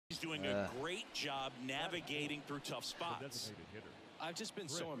doing a great job navigating through tough spots. I've just been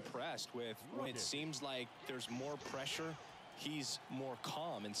so impressed with when it seems like there's more pressure. He's more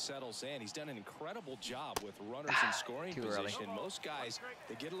calm and settles in. He's done an incredible job with runners in scoring position. Most guys,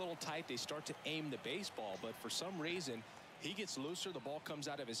 they get a little tight. They start to aim the baseball, but for some reason, he gets looser. The ball comes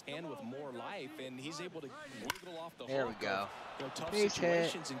out of his hand with more life, and he's able to wiggle off the there we go. Tough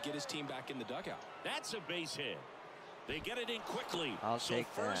situations and get his team back in the dugout. That's a base hit. They get it in quickly. I'll so take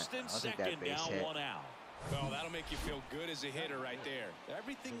first that. and I'll take second, that base now hit. 1 out. Well, that'll make you feel good as a hitter right there.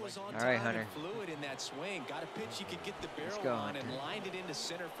 Everything was on All right, time Hunter. and fluid in that swing. Got a pitch you could get the barrel go, on and Hunter. lined it into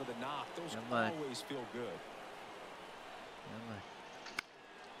center for the knock. Those Come on. always feel good. Come on.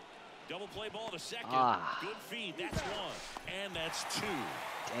 Double play ball to second. Ah. Good feed. That's 1. And that's 2.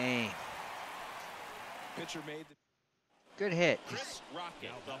 Dang. Pitcher made the Good hit. Chris Rocket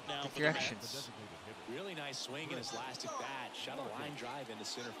up now for the Directions. Mets. really nice swing in his last at bat. Shot a line drive into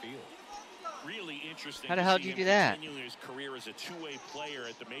center field. Really interesting. How the to hell see did you him do that? Continuing his career as a two-way player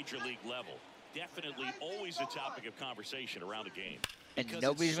at the major league level. Definitely always a topic of conversation around a game. And Because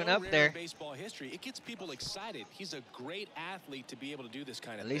nobody's it's been so up rare there. in baseball history. It gets people excited. He's a great athlete to be able to do this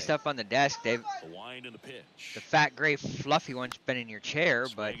kind of At thing. least up on the desk, Dave. The wind and the pitch. The fat, gray, fluffy one's been in your chair,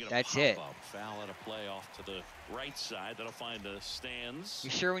 but Swing and a that's it. pop-up. Foul at a play off to the right side. That'll find the stands. You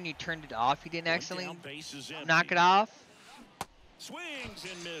sure when you turned it off, you didn't One accidentally down, bases empty. knock it off? Swings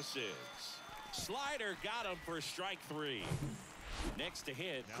and misses. Slider got him for strike 3. Next to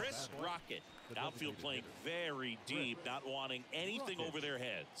hit, Chris Rocket. Outfield playing very deep, not wanting anything over their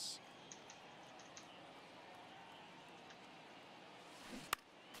heads.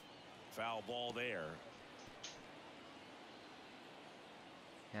 Foul ball there.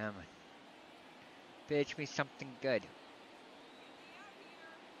 Come on. Pitch me something good.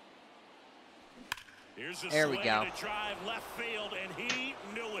 Here's a There we swing go. to drive left field, and he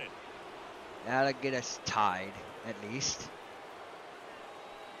knew it. That'll get us tied, at least.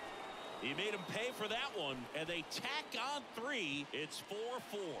 He made him pay for that one, and they tack on 3. It's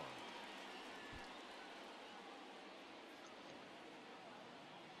 4-4.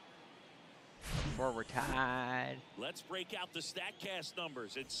 Before we're tied. Let's break out the StatCast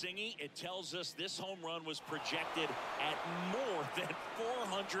numbers. At Singy, it tells us this home run was projected at more than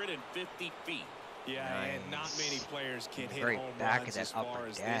 450 feet. Yeah, Nice. and not many players can hit Very home back runs of as that far upper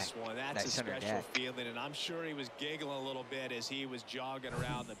as deck, this one. That's that a center special deck. feeling, and I'm sure he was giggling a little bit as he was jogging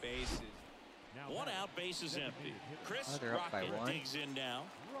around the bases. 1 out, bases empty. Chris Oh, they're up by Rocket 1. digs in now.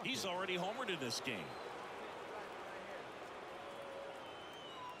 He's already homered in this game.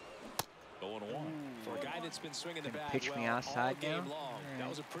 0-1. For a guy that's been swinging the Gonna bat pitch me well outside all game now? long, All that right.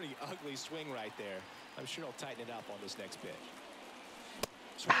 was a pretty ugly swing right there. I'm sure he'll tighten it up on this next pitch.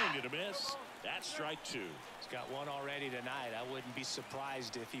 Swing and a miss. That's strike 2. He's got one already tonight. I wouldn't be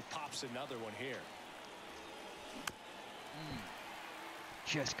surprised if he pops another one here.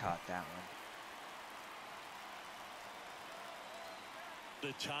 Just caught that one.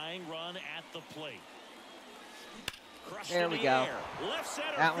 The tying run at the plate. Crushed There in we the go. air. Left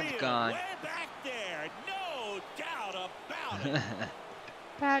center That one's field. gone. Way back there. No doubt about it.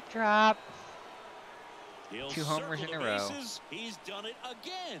 Bat drop. He'll 2 homers circle in the a row. bases. He's done it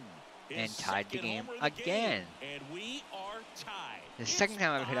again. His And tied the second game homer of the game, again. And we are tied. The It's second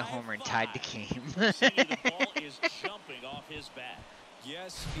time I've hit a homer and tied the 5-5. game. See, the ball is jumping off his bat.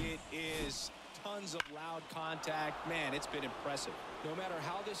 Yes, it is. Tons of loud contact. Man, it's been impressive. No matter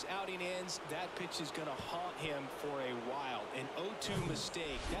how this outing ends, that pitch is going to haunt him for a while. An 0-2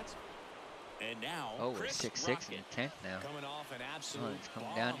 mistake. That's And now, Oh, we're Chris 6-6 Rocket. in the 10th now. coming off an absolute it's coming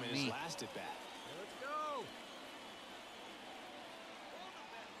bomb down to in his me. last at bat. Let's go.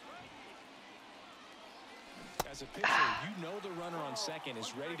 As a pitcher, you know the runner on second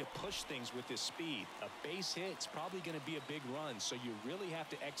is ready to push things with his speed. A base hit's probably going to be a big run, so you really have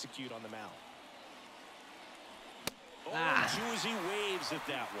to execute on the mound. Oh, as he waves at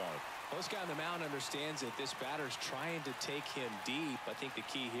that one. Well, this guy on the mound understands that this batter's trying to take him deep. I think the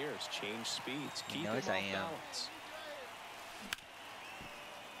key here is change speeds. Keep him knows off I am. balance.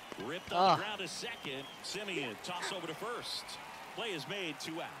 Ripped on the ground to second. Simeon toss over to first. Play is made,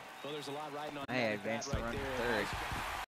 2 out. Well, there's a lot riding on I that advanced bat the right run to there. third.